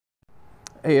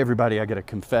Hey everybody, I got a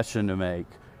confession to make.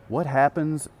 What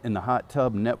happens in the hot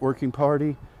tub networking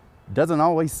party doesn't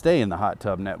always stay in the hot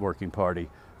tub networking party.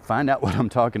 Find out what I'm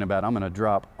talking about. I'm going to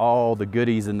drop all the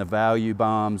goodies and the value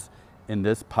bombs in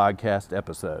this podcast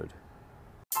episode.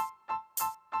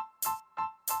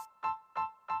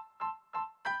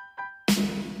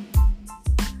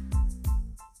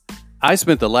 I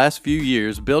spent the last few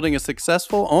years building a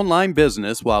successful online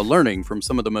business while learning from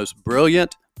some of the most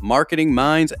brilliant marketing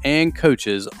minds and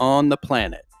coaches on the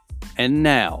planet. And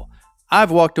now,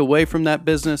 I've walked away from that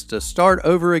business to start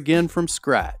over again from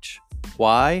scratch.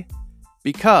 Why?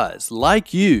 Because,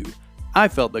 like you, I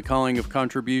felt the calling of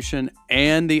contribution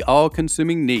and the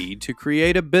all-consuming need to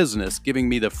create a business giving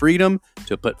me the freedom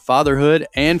to put fatherhood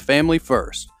and family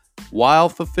first, while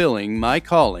fulfilling my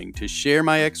calling to share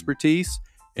my expertise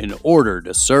in order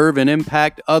to serve and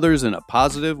impact others in a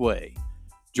positive way.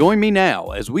 Join me now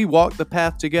as we walk the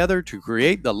path together to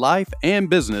create the life and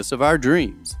business of our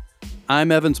dreams. I'm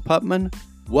Evans Putman.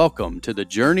 Welcome to the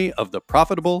journey of the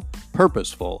profitable,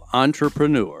 purposeful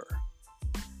entrepreneur.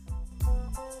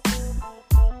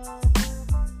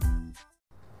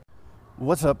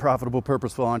 What's up, profitable,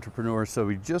 purposeful entrepreneurs? So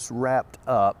we just wrapped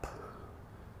up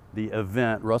the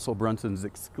event, Russell Brunson's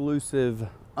exclusive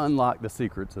Unlock the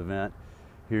Secrets event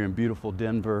here in beautiful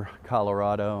Denver,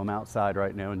 Colorado. I'm outside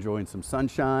right now enjoying some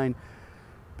sunshine.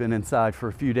 Been inside for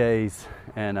a few days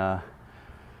and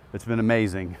it's been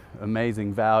amazing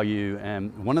value.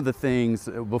 And one of the things,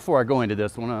 before I go into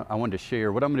this, I wanted to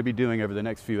share what I'm going to be doing over the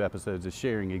next few episodes is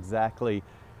sharing exactly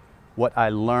what I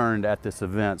learned at this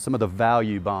event, some of the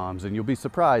value bombs, and you'll be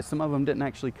surprised, some of them didn't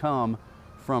actually come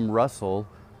from Russell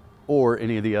or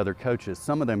any of the other coaches.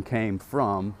 Some of them came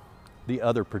from the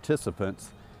other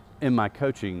participants in my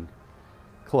coaching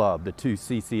club, the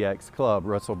 2CCX Club,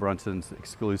 Russell Brunson's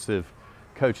exclusive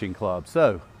coaching club.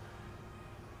 So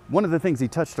one of the things he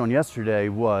touched on yesterday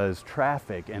was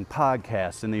traffic and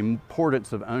podcasts and the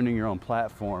importance of owning your own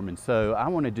platform. And so I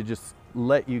wanted to just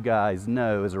let you guys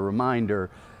know, as a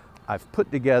reminder, I've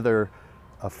put together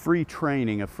a free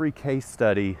training, a free case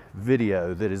study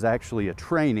video that is actually a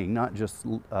training, not just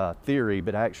theory,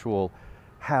 but actual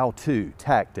how-to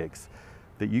tactics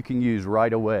that you can use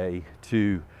right away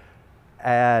to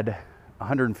add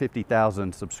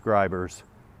 150,000 subscribers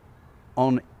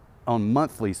on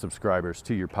monthly subscribers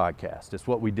to your podcast. It's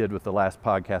what we did with the last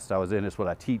podcast I was in. It's what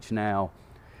I teach now.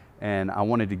 And I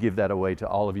wanted to give that away to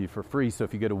all of you for free. So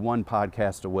if you go to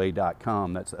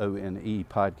onepodcastaway.com, that's ONE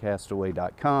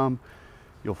podcastaway.com,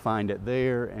 you'll find it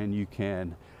there and you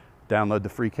can download the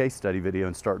free case study video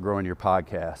and start growing your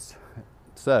podcast.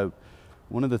 So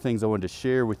one of the things I wanted to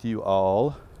share with you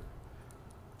all,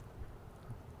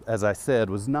 as I said,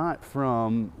 was not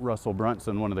from Russell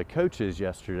Brunson, one of the coaches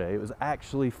yesterday. It was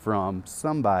actually from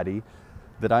somebody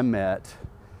that I met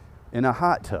in a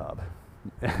hot tub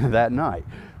that night.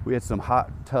 We had some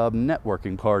hot tub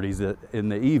networking parties in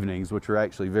the evenings, which were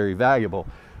actually very valuable,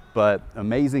 but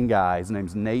amazing guy. His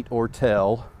name's Nate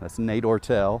Ortel. That's Nate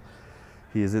Ortel.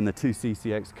 He is in the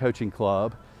 2CCX Coaching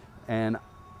Club, and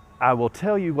I will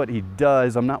tell you what he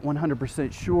does. I'm not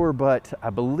 100% sure, but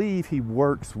I believe he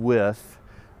works with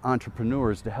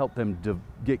entrepreneurs to help them to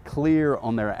get clear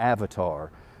on their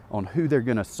avatar, on who they're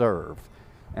going to serve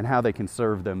and how they can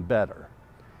serve them better.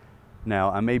 Now,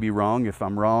 I may be wrong. If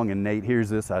I'm wrong and Nate hears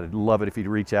this, I'd love it if he'd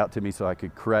reach out to me so I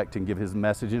could correct and give his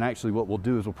message. And actually what we'll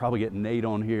do is we'll probably get Nate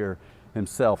on here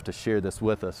himself to share this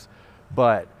with us.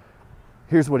 But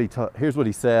here's what he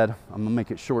said. I'm gonna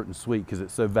make it short and sweet because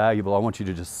it's so valuable. I want you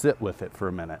to just sit with it for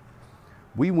a minute.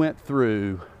 We went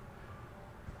through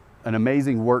an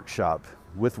amazing workshop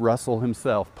with Russell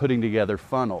himself, putting together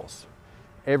funnels.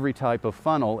 Every type of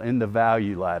funnel in the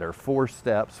value ladder, 4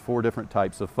 steps, 4 different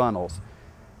types of funnels.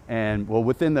 And well,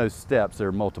 within those steps, there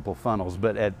are multiple funnels,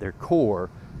 but at their core,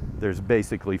 there's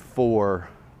basically 4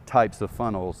 types of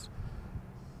funnels,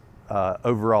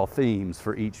 overall themes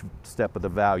for each step of the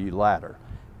value ladder.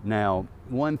 Now,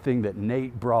 one thing that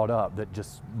Nate brought up that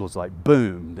just was like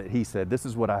boom, that he said, this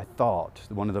is what I thought,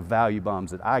 one of the value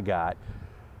bombs that I got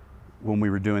when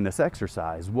we were doing this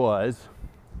exercise was,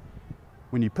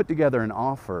 when you put together an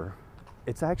offer,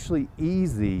 it's actually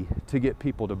easy to get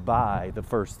people to buy the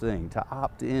first thing, to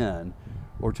opt in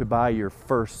or to buy your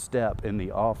first step in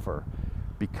the offer,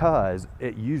 because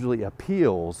it usually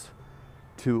appeals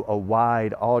to a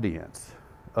wide audience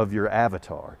of your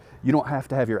avatar. You don't have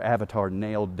to have your avatar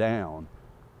nailed down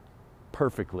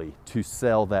perfectly to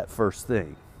sell that first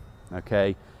thing,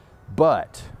 okay?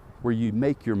 But where you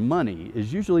make your money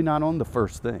is usually not on the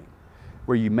first thing.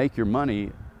 Where you make your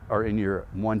money are in your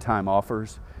one-time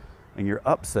offers and your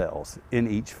upsells in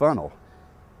each funnel.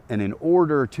 And in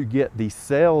order to get the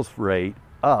sales rate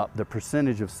up, the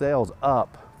percentage of sales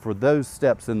up for those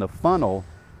steps in the funnel,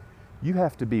 you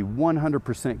have to be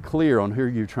 100% clear on who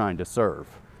you're trying to serve.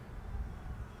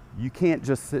 You can't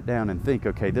just sit down and think,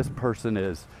 okay, this person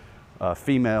is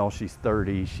female, she's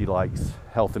 30, she likes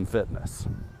health and fitness.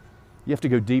 You have to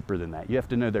go deeper than that. You have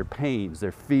to know their pains,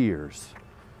 their fears,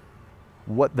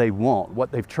 what they want,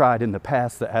 what they've tried in the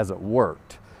past that hasn't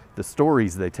worked, the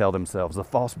stories they tell themselves, the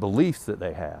false beliefs that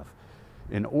they have.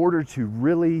 In order to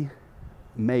really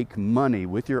make money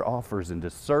with your offers and to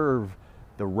serve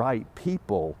the right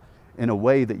people in a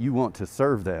way that you want to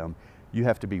serve them, you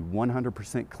have to be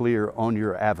 100% clear on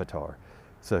your avatar.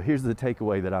 So here's the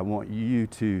takeaway that I want you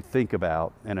to think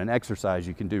about, and an exercise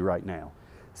you can do right now.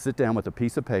 Sit down with a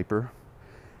piece of paper.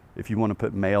 If you want to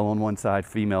put male on one side,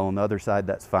 female on the other side,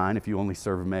 that's fine. If you only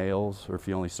serve males or if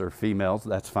you only serve females,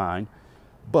 that's fine.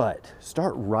 But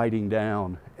start writing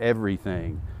down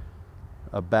everything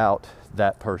about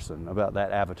that person, about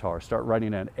that avatar. Start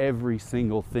writing down every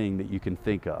single thing that you can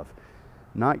think of.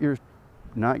 Not your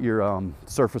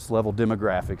surface level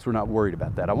demographics. We're not worried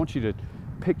about that. I want you to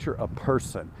picture a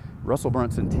person. Russell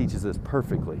Brunson teaches this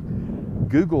perfectly.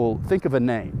 Think of a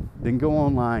name, then go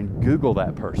online, Google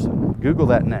that person, Google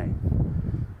that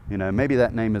name. You know, maybe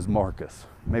that name is Marcus,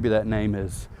 maybe that name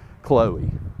is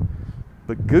Chloe,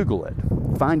 but Google it.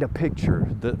 Find a picture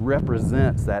that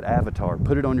represents that avatar,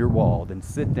 put it on your wall, then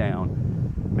sit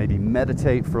down, maybe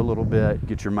meditate for a little bit,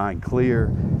 get your mind clear,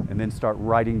 and then start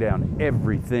writing down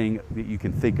everything that you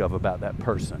can think of about that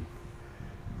person.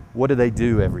 What do they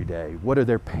do every day? What are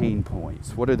their pain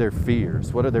points? What are their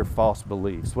fears? What are their false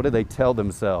beliefs? What do they tell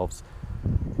themselves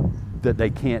that they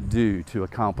can't do to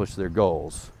accomplish their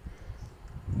goals?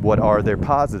 What are their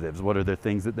positives? What are the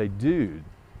things that they do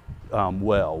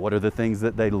well? What are the things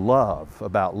that they love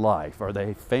about life? Are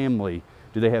they family?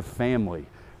 Do they have family?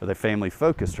 Are they family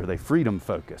focused? Are they freedom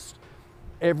focused?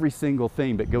 Every single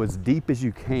thing, but go as deep as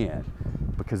you can,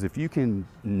 because if you can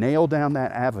nail down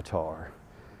that avatar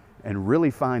and really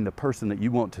find the person that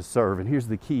you want to serve, and here's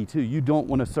the key too, you don't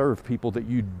want to serve people that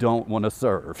you don't want to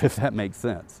serve, if that makes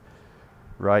sense,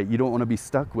 right? You don't want to be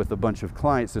stuck with a bunch of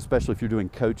clients, especially if you're doing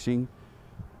coaching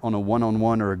on a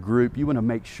one-on-one or a group. You want to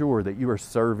make sure that you are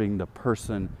serving the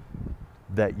person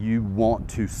that you want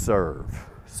to serve.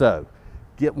 So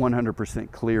get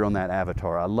 100% clear on that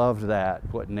avatar. I loved that,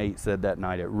 what Nate said that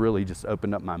night. It really just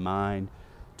opened up my mind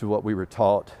to what we were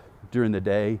taught during the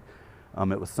day.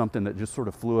 It was something that just sort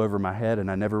of flew over my head, and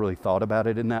I never really thought about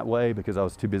it in that way because I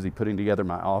was too busy putting together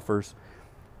my offers.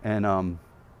 And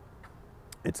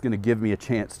it's going to give me a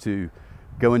chance to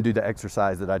go and do the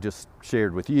exercise that I just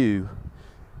shared with you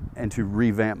and to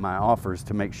revamp my offers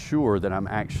to make sure that I'm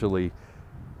actually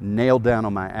nailed down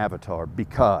on my avatar,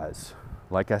 because,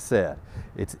 like I said,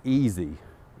 it's easy.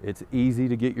 It's easy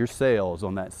to get your sales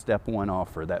on that step one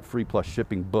offer, that free plus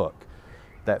shipping book,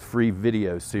 that free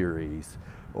video series,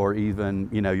 or even,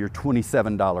 your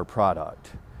 $27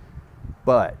 product.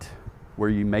 But where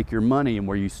you make your money and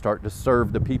where you start to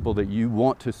serve the people that you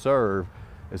want to serve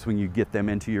is when you get them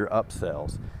into your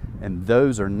upsells. And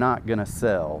those are not going to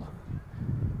sell.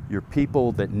 Your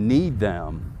people that need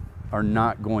them are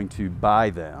not going to buy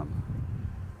them.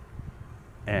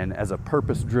 And as a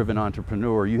purpose-driven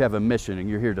entrepreneur, you have a mission and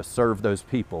you're here to serve those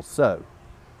people. So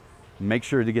make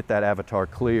sure to get that avatar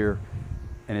clear,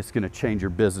 and it's going to change your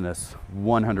business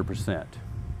 100%.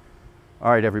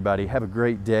 All right, everybody, have a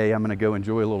great day. I'm going to go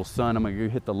enjoy a little sun. I'm going to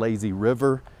go hit the lazy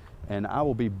river, and I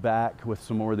will be back with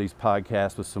some more of these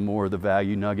podcasts with some more of the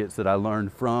value nuggets that I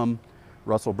learned from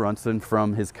Russell Brunson,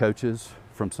 from his coaches,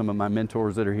 from some of my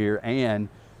mentors that are here, and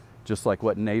just like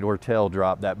what Nate Ortell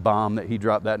dropped, that bomb that he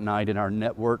dropped that night in our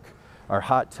network, our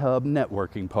hot tub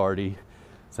networking party.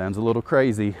 Sounds a little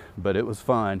crazy, but it was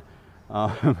fun.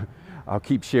 I'll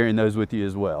keep sharing those with you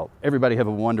as well. Everybody have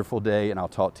a wonderful day, and I'll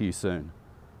talk to you soon.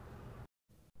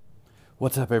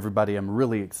 What's up, everybody? I'm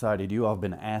really excited. You all have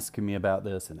been asking me about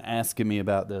this and asking me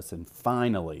about this, and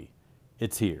finally,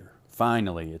 it's here.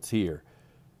 Finally, it's here.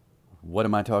 What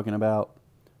am I talking about?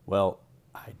 Well,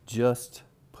 I just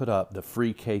put up the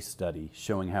free case study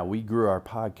showing how we grew our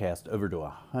podcast over to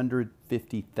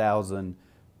 150,000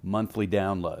 monthly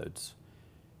downloads.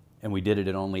 And we did it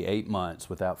in only 8 months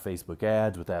without Facebook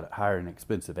ads, without hiring an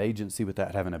expensive agency,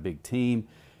 without having a big team.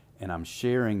 And I'm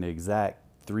sharing the exact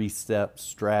 3-step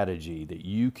strategy that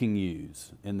you can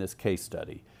use in this case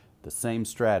study. The same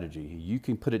strategy. You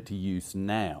can put it to use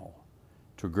now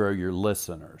to grow your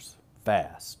listeners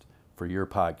fast for your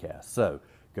podcast. So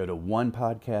go to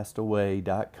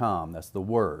onepodcastaway.com. That's the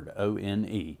word,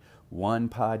 O-N-E,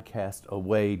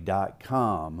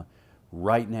 onepodcastaway.com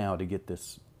right now to get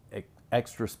this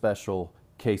extra special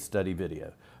case study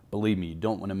video. Believe me, you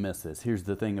don't want to miss this. Here's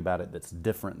the thing about it that's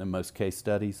different than most case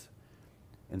studies.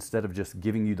 Instead of just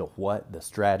giving you the what, the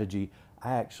strategy,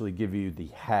 I actually give you the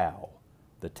how,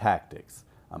 the tactics.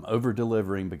 I'm over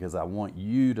delivering because I want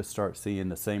you to start seeing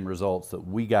the same results that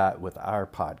we got with our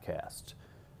podcast.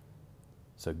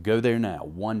 So go there now,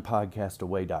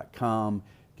 onepodcastaway.com,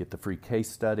 get the free case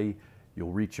study.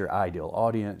 You'll reach your ideal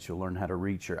audience. You'll learn how to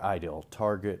reach your ideal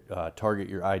target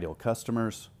your ideal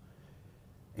customers.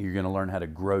 And you're going to learn how to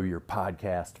grow your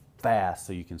podcast fast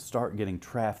so you can start getting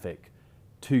traffic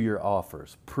to your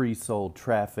offers, pre-sold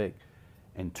traffic,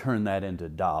 and turn that into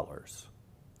dollars.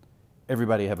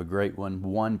 Everybody have a great one.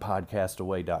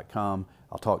 onepodcastaway.com.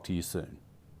 I'll talk to you soon.